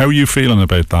retail. How are you feeling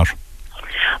about that?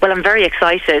 Well, I'm very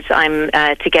excited. I'm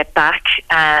to get back,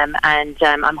 and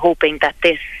I'm hoping that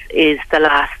this is the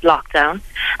last lockdown,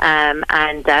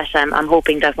 and that I'm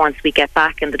hoping that once we get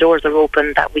back and the doors are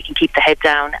open, that we can keep the head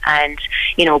down and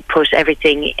put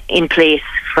everything in place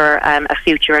for a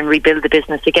future and rebuild the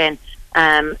business again.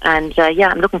 I'm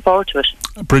looking forward to it.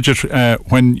 Bridget,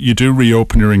 when you do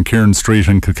reopen, you're in Kieran Street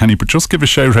in Kilkenny, but just give a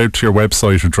shout out to your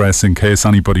website address in case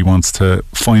anybody wants to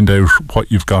find out what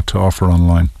you've got to offer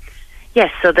online. Yes,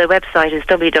 so the website is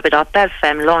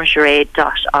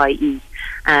www.belfemlingerie.ie,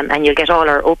 and you'll get all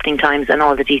our opening times and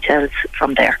all the details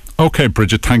from there. Okay,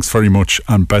 Bridget, thanks very much,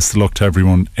 and best of luck to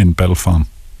everyone in Belfast.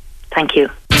 Thank you.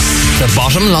 The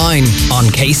Bottom Line on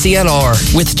KCLR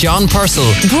with John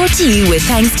Purcell. Brought to you with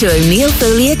thanks to O'Neill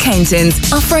Foley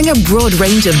Accountants, offering a broad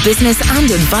range of business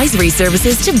and advisory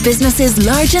services to businesses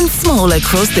large and small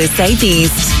across the South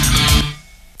East.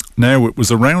 Now, it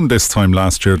was around this time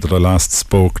last year that I last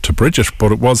spoke to Bridget,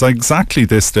 but it was exactly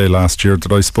this day last year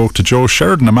that I spoke to Joe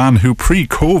Sheridan, a man who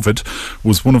pre-COVID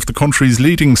was one of the country's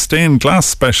leading stained glass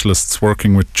specialists,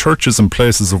 working with churches and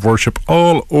places of worship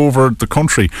all over the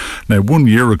country. Now, 1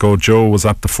 year ago, Joe was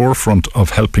at the forefront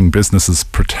of helping businesses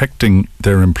protecting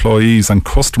their employees and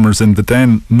customers in the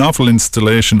then novel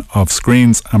installation of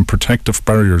screens and protective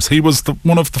barriers. He was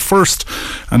one of the first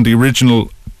and the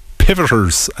original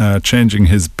pivoters changing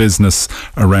his business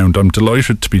around. I'm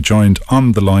delighted to be joined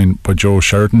on the line by Joe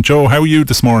Sheridan. Joe, how are you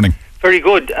this morning? Very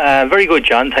good,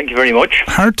 John. Thank you very much.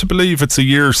 Hard to believe it's a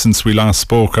year since we last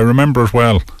spoke. I remember it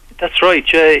well. That's right.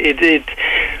 It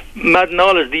mad and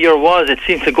all as the year was, it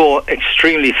seemed to go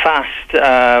extremely fast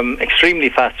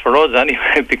for us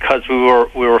anyway, because we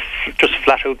were just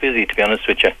flat out busy, to be honest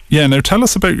with you. Yeah, now tell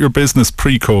us about your business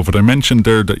pre-COVID. I mentioned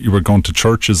there that you were going to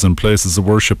churches and places of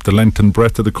worship the length and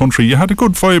breadth of the country. You had a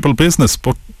good viable business,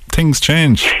 but things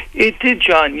changed. It did,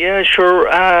 John. Yeah, sure.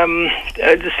 Our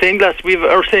stained glass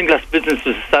business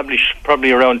was established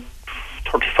probably around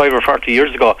 35 or 40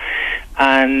 years ago,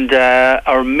 and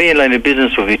our main line of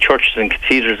business would be churches and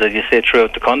cathedrals, as you say,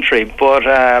 throughout the country. But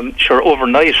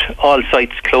overnight all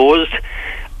sites closed,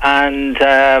 and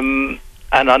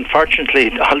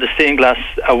unfortunately all the stained glass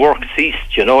work ceased,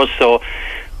 so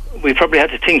we probably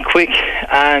had to think quick,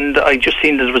 and I just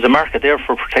seen there was a market there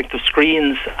for protective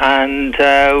screens, and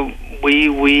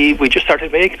we just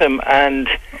started making them, and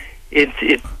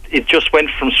it just went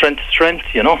from strength to strength,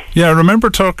 Yeah, I remember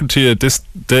talking to you this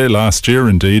day last year,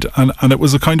 indeed, and it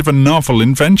was a kind of a novel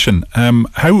invention.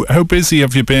 How busy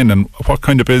have you been, and what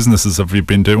kind of businesses have you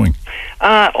been doing?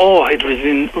 It was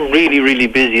been really, really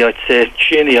busy. I'd say,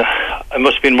 Jenny, I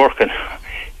must have been working.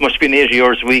 It must have been 80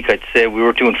 hours a week, I'd say. We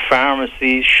were doing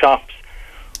pharmacies, shops,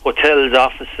 hotels,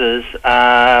 offices,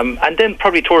 and then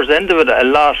probably towards the end of it, a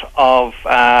lot of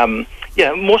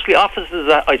mostly offices.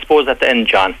 I suppose at the end,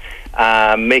 John,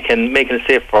 making it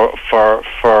safe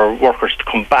for workers to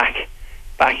come back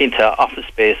into office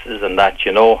spaces and that,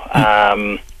 you know.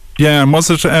 Yeah, and was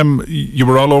it, you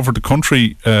were all over the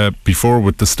country before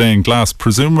with the stained glass.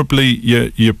 Presumably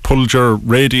you pulled your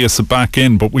radius back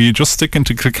in, but were you just sticking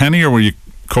to Kilkenny, or were you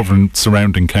covering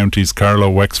surrounding counties, Carlow,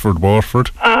 Wexford,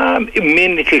 Waterford?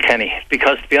 Mainly Kilkenny,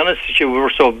 because to be honest with you, we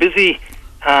were so busy.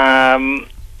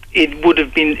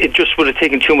 It just would have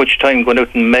taken too much time going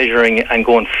out and measuring and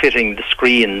going fitting the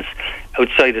screens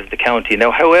outside of the county.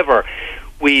 Now, however,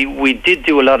 we did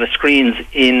do a lot of screens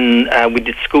in, we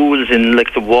did schools in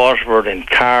like the Waterford and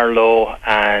Carlow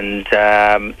and,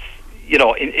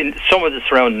 in some of the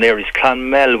surrounding areas,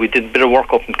 Clonmel. We did a bit of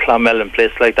work up in Clonmel and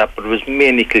places like that, but it was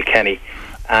mainly Kilkenny.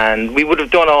 And we would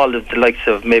have done all of the likes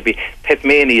of maybe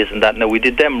Petmanias and that. Now, we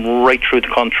did them right through the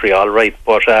country, all right,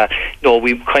 but no,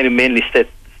 we kind of mainly stayed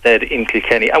in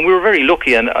Kilkenny, and we were very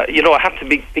lucky. And I have to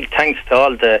big thanks to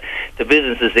all the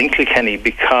businesses in Kilkenny,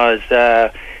 because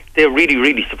they really,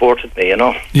 really supported me, you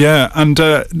know. Yeah, and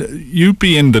you'd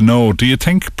be in the know. Do you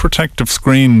think protective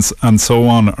screens and so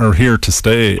on are here to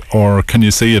stay, or can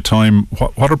you see a time?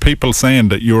 What are people saying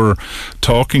that you're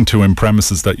talking to in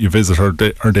premises that you visit? Are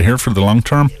they here for the long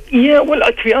term? Yeah, well,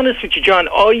 to be honest with you, John,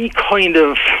 I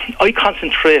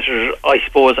concentrated, I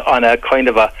suppose, on a kind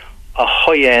of a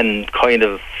high-end kind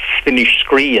of finished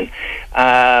screen.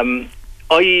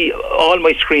 All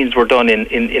my screens were done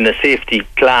in a safety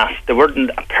glass. They weren't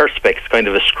a perspex kind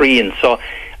of a screen. So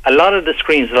a lot of the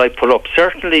screens that I put up,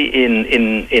 certainly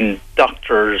in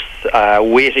doctors'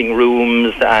 waiting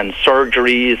rooms and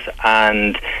surgeries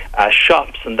and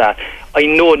shops and that, I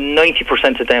know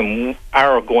 90% of them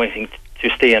are going to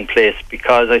stay in place,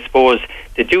 because I suppose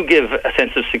they do give a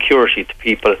sense of security to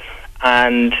people,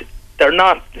 and they're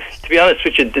not, to be honest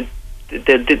with you,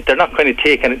 they're not kind of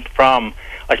taking it from,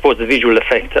 I suppose, the visual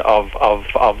effect of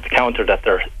the counter that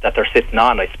they're sitting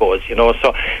on, I suppose, you know.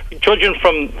 So judging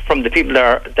from the people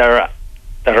that are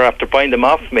after buying them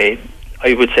off me,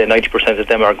 I would say 90% of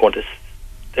them are going to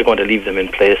leave them in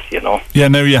place, you know. Yeah,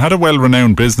 now you had a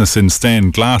well-renowned business in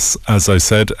stained glass, as I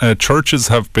said. Churches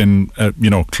have been,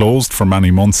 closed for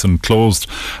many months and closed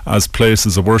as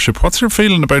places of worship. What's your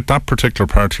feeling about that particular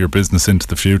part of your business into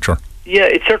the future? Yeah,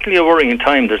 it's certainly a worrying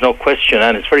time, there's no question,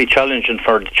 and it's very challenging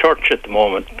for the church at the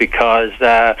moment, because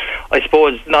I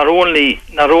suppose not only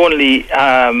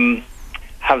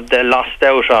have they lost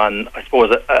out on, I suppose,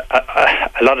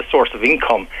 a lot of source of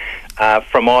income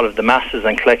from all of the masses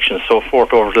and collections so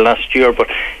forth over the last year, but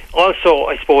also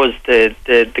I suppose the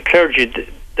clergy,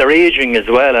 they're ageing as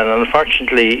well, and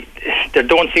unfortunately there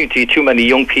don't seem to be too many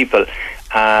young people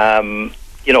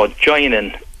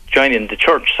joining the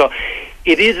church. So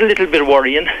it is a little bit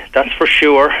worrying, that's for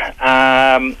sure.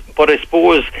 But I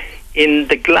suppose in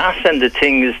the glass end of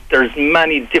things, there's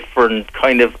many different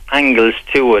kind of angles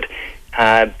to it.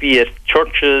 Be it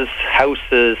churches,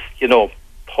 houses,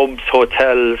 pubs,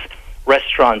 hotels,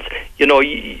 restaurants.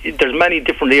 There's many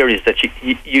different areas that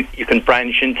you can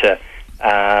branch into.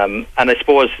 And I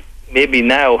suppose maybe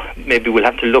we'll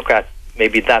have to look at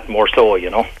maybe that more so,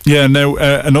 Yeah, now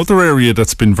another area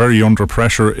that's been very under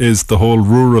pressure is the whole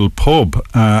rural pub,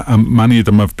 and many of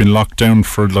them have been locked down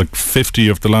for like 50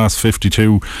 of the last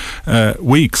 52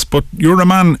 weeks, but you're a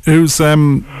man who's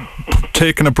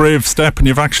taken a brave step, and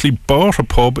you've actually bought a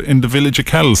pub in the village of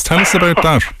Kells. Tell us about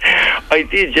that. I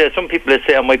did, yeah. Some people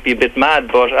say I might be a bit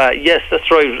mad, but yes, that's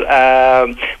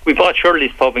right. We bought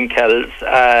Shirley's pub in Kells.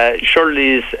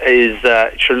 Shirley's is,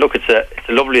 it's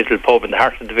a lovely little pub in the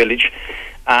heart of the village,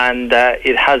 and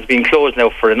it has been closed now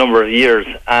for a number of years,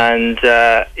 and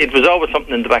it was always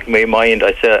something in the back of my mind.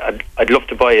 I said I'd love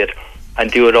to buy it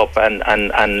and do it up and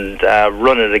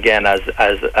run it again as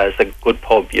a good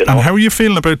pub, And how are you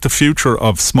feeling about the future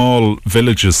of small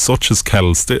villages such as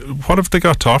Kells? What have they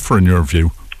got to offer in your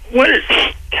view? Well,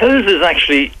 Kells is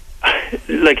actually,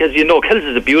 like, as you know, Kells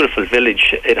is a beautiful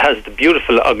village. It has the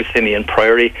beautiful Augustinian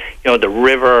Priory, the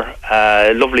river,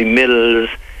 lovely mills,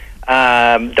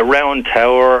 the round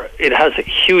tower. It has a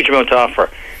huge amount to offer.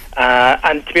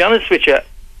 And to be honest with you,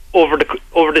 over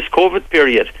this COVID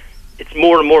period, it's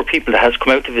more and more people that has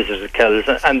come out to visit Kells.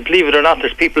 And believe it or not,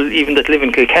 there's people even that live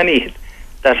in Kilkenny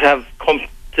that have come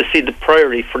to see the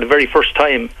Priory for the very first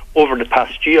time over the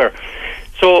past year.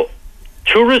 So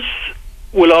tourists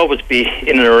will always be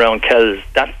in and around Kells.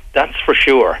 That's for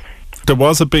sure. There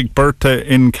was a big birthday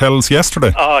in Kells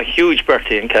yesterday. Oh, a huge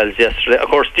birthday in Kells yesterday. Of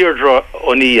course, Deirdre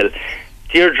O'Neill.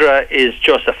 Deirdre is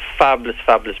just a fabulous,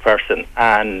 fabulous person.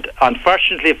 And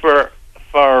unfortunately for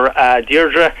for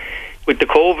Deirdre. With the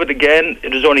COVID again,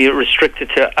 it was only restricted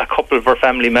to a couple of our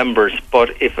family members.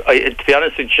 But to be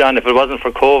honest with you, John, if it wasn't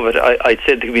for COVID, I'd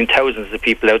say there have been thousands of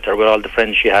people out there with all the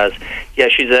friends she has. Yeah,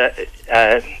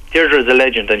 Deirdre is a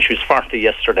legend, and she was 40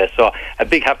 yesterday. So a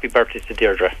big happy birthday to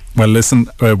Deirdre. Well, listen,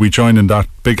 we join in that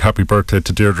big happy birthday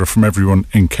to Deirdre from everyone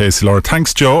in KCLR.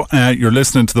 Thanks, Joe. You're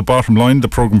listening to The Bottom Line, the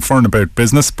programme for and about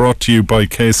business, brought to you by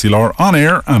KCLR on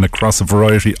air and across a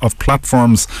variety of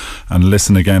platforms and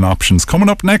listen again options. Coming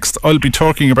up next, I'll be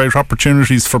talking about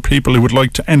opportunities for people who would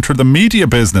like to enter the media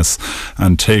business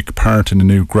and take part in a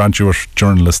new graduate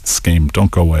journalist scheme.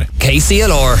 Don't go away.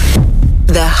 KCLR.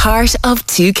 The heart of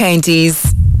two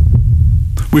counties.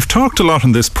 We've talked a lot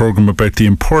in this programme about the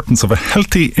importance of a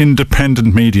healthy,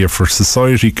 independent media for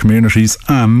society, communities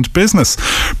and business.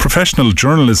 Professional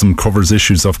journalism covers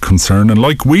issues of concern and,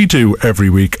 like we do every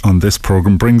week on this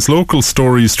programme, brings local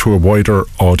stories to a wider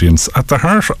audience. At the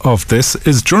heart of this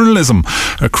is journalism,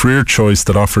 a career choice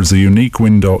that offers a unique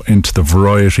window into the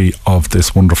variety of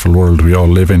this wonderful world we all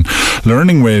live in.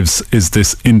 Learning Waves is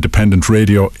this independent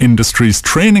radio industry's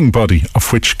training body,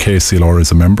 of which KCLR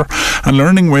is a member, and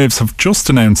Learning Waves have just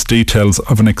announced details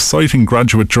of an exciting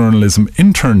graduate journalism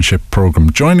internship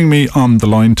programme. Joining me on the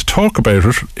line to talk about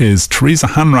it is Teresa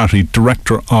Hanratty,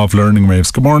 Director of Learning Waves.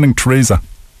 Good morning, Teresa.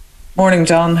 Morning,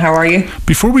 John. How are you?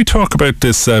 Before we talk about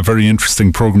this very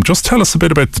interesting programme, just tell us a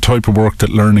bit about the type of work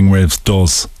that Learning Waves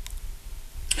does.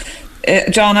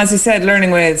 John, as you said, Learning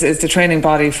Waves is the training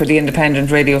body for the independent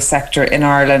radio sector in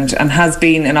Ireland and has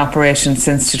been in operation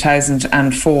since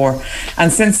 2004.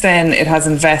 And since then, it has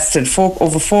invested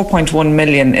over 4.1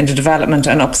 million in the development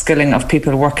and upskilling of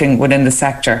people working within the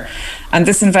sector. And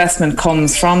this investment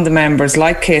comes from the members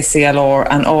like KCLR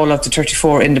and all of the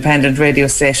 34 independent radio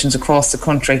stations across the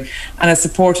country, and is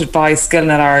supported by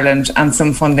Skillnet Ireland and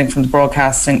some funding from the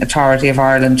Broadcasting Authority of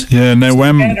Ireland. Yeah, now,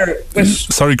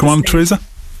 sorry, go on, Teresa.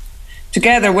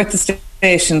 Together with the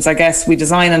stations, I guess, we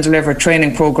design and deliver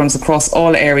training programs across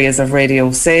all areas of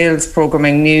radio: sales,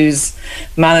 programming, news,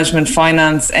 management,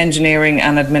 finance, engineering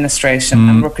and administration.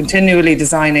 And we're continually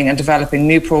designing and developing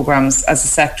new programs as the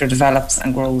sector develops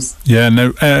and grows. Yeah,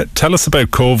 now tell us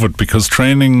about COVID, because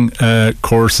training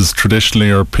courses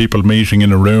traditionally are people meeting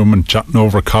in a room and chatting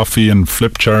over coffee and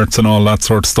flip charts and all that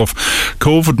sort of stuff.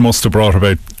 COVID must have brought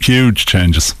about huge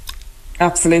changes.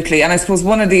 Absolutely. And I suppose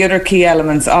one of the other key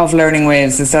elements of Learning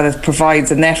Waves is that it provides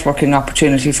a networking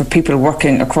opportunity for people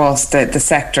working across the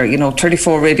sector.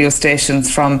 34 radio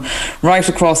stations from right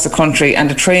across the country, and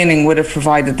the training would have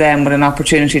provided them with an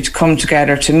opportunity to come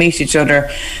together, to meet each other,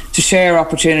 to share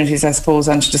opportunities, I suppose,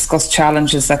 and to discuss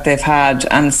challenges that they've had.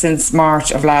 And since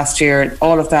March of last year,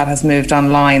 all of that has moved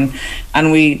online,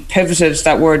 and we pivoted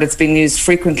that word. It's been used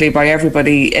frequently by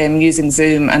everybody, using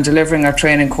Zoom and delivering our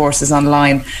training courses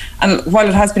online. And while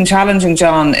it has been challenging,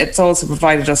 John, it's also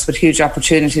provided us with huge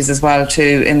opportunities as well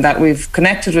too, in that we've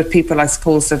connected with people, I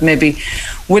suppose, that maybe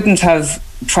wouldn't have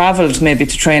travelled maybe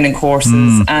to training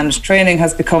courses, and training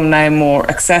has become now more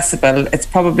accessible. It's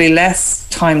probably less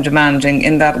time demanding,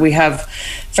 in that we have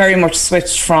very much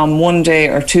switched from 1 day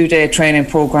or 2 day training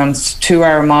programs to 2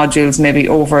 hour modules, maybe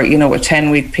over a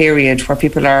 10-week period, where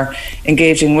people are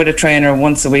engaging with a trainer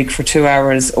once a week for 2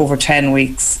 hours over 10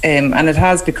 weeks, and it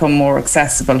has become more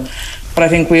accessible. But I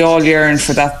think we all yearn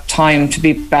for that time to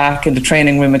be back in the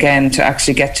training room again, to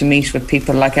actually get to meet with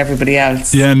people like everybody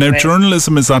else. Yeah, now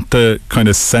journalism is at the kind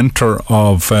of centre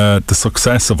of the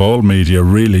success of all media,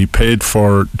 really. Paid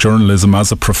for journalism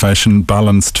as a profession,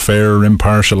 balanced, fair,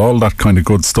 impartial, all that kind of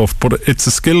good stuff. But it's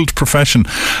a skilled profession,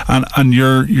 and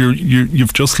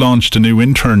you've just launched a new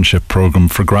internship programme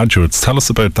for graduates. Tell us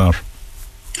about that.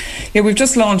 Yeah, we've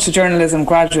just launched a journalism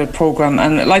graduate programme,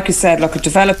 and like you said,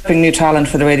 developing new talent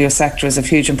for the radio sector is of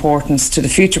huge importance to the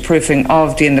future-proofing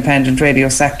of the independent radio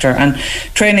sector, and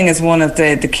training is one of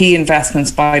the key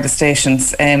investments by the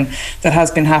stations that has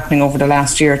been happening over the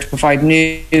last year to provide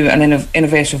new and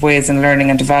innovative ways in learning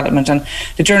and development. And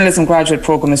the journalism graduate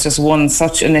programme is just one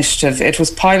such initiative. It was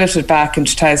piloted back in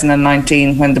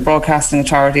 2019 when the Broadcasting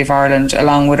Authority of Ireland,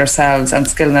 along with ourselves and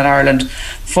Skillnet Ireland,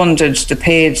 funded the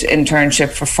paid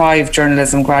internship for 5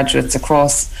 journalism graduates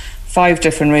across 5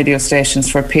 different radio stations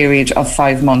for a period of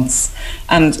 5 months.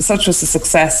 And such was the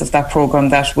success of that programme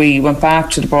that we went back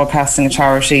to the Broadcasting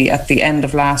Authority at the end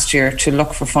of last year to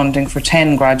look for funding for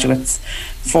 10 graduates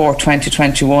for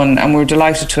 2021, and we were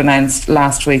delighted to announce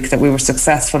last week that we were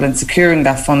successful in securing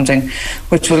that funding,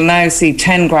 which will now see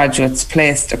 10 graduates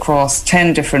placed across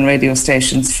 10 different radio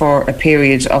stations for a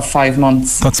period of 5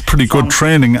 months. That's pretty good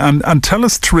training. And tell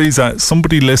us, Teresa,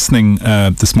 somebody listening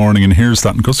this morning and hears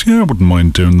that and goes, yeah, I wouldn't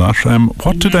mind doing that.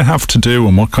 What do they have to do,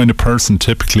 and what kind of person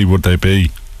typically would they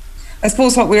be? I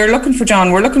suppose what we're looking for,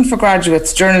 John, we're looking for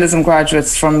graduates, journalism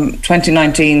graduates from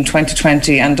 2019,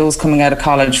 2020, and those coming out of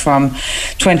college from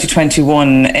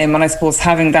 2021. And I suppose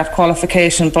having that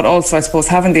qualification, but also I suppose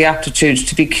having the aptitude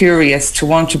to be curious, to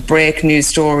want to break news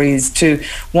stories, to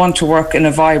want to work in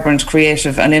a vibrant,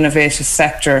 creative and innovative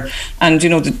sector. And, you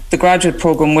know, the graduate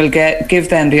programme will give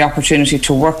them the opportunity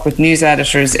to work with news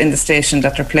editors in the station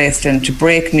that they're placed in, to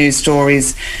break news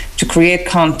stories, to create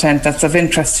content that's of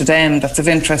interest to them, that's of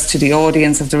interest to the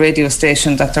audience of the radio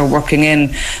station that they're working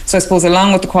in. So I suppose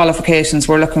along with the qualifications,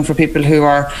 we're looking for people who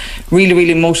are really,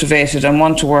 really motivated and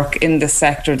want to work in this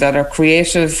sector, that are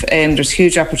creative. There's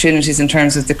huge opportunities in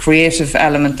terms of the creative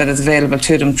element that is available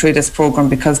to them through this programme,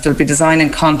 because they'll be designing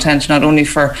content not only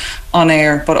for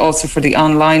on-air but also for the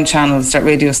online channels that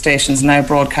radio stations now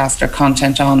broadcast their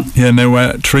content on. Yeah,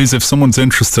 now, Theresa, if someone's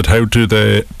interested, how do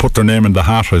they put their name in the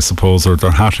hat, I suppose, or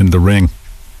their hat in the ring?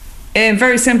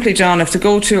 Very simply, John, if they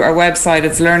go to our website,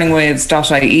 it's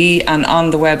learningwaves.ie, and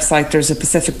on the website there's a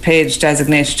specific page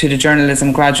designated to the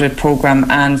journalism graduate programme,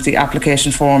 and the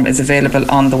application form is available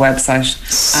on the website.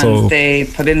 And they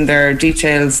put in their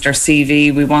details, their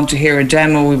CV. We want to hear a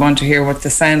demo, we want to hear what they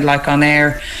sound like on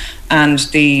air, and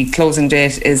the closing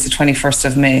date is the 21st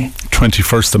of May.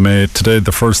 21st of May, today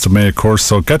the 1st of May, of course.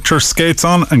 So get your skates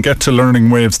on and get to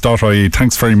learningwaves.ie.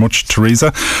 Thanks very much,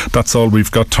 Theresa. That's all we've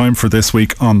got time for this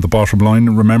week on The Bottom Line.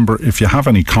 Remember, if you have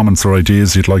any comments or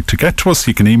ideas you'd like to get to us,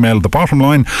 you can email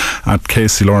thebottomline at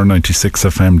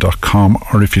kclr96fm.com,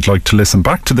 or if you'd like to listen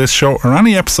back to this show or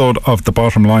any episode of The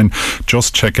Bottom Line,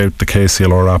 just check out the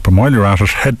KCLR app, and while you're at it,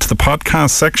 head to the podcast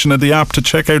section of the app to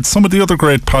check out some of the other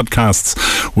great podcasts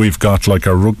we've got, like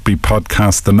our rugby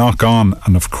podcast, The Knock On,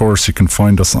 and of course you can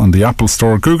find us on the Apple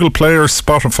Store, Google Play or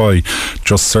Spotify.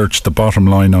 Just search The Bottom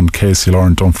Line on KCLR,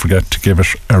 and don't forget to give it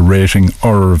a rating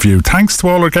or a review. Thanks to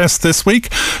all our guests this week: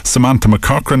 Samantha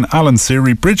McCochran, Alan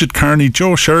Seary, Bridget Carney,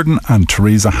 Joe Sheridan and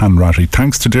Theresa Hanratty.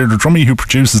 Thanks to Deirdre Drummy, who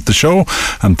produces the show,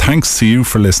 and thanks to you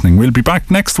for listening. We'll be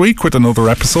back next week with another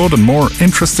episode and more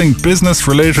interesting business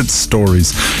related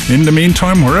stories. In the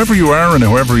meantime, wherever you are and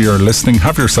however you're listening,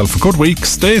 have yourself a good week.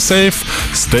 Stay safe,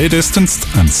 stay distanced,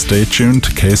 and stay tuned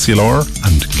to KCLR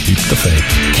and keep the faith.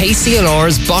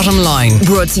 KCLR's Bottom Line.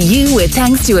 Brought to you with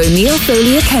thanks to O'Neill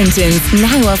Foley Accountants,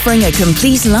 now offering a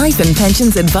complete life and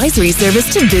pensions advisory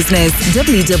service to business.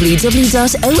 www.onf.ie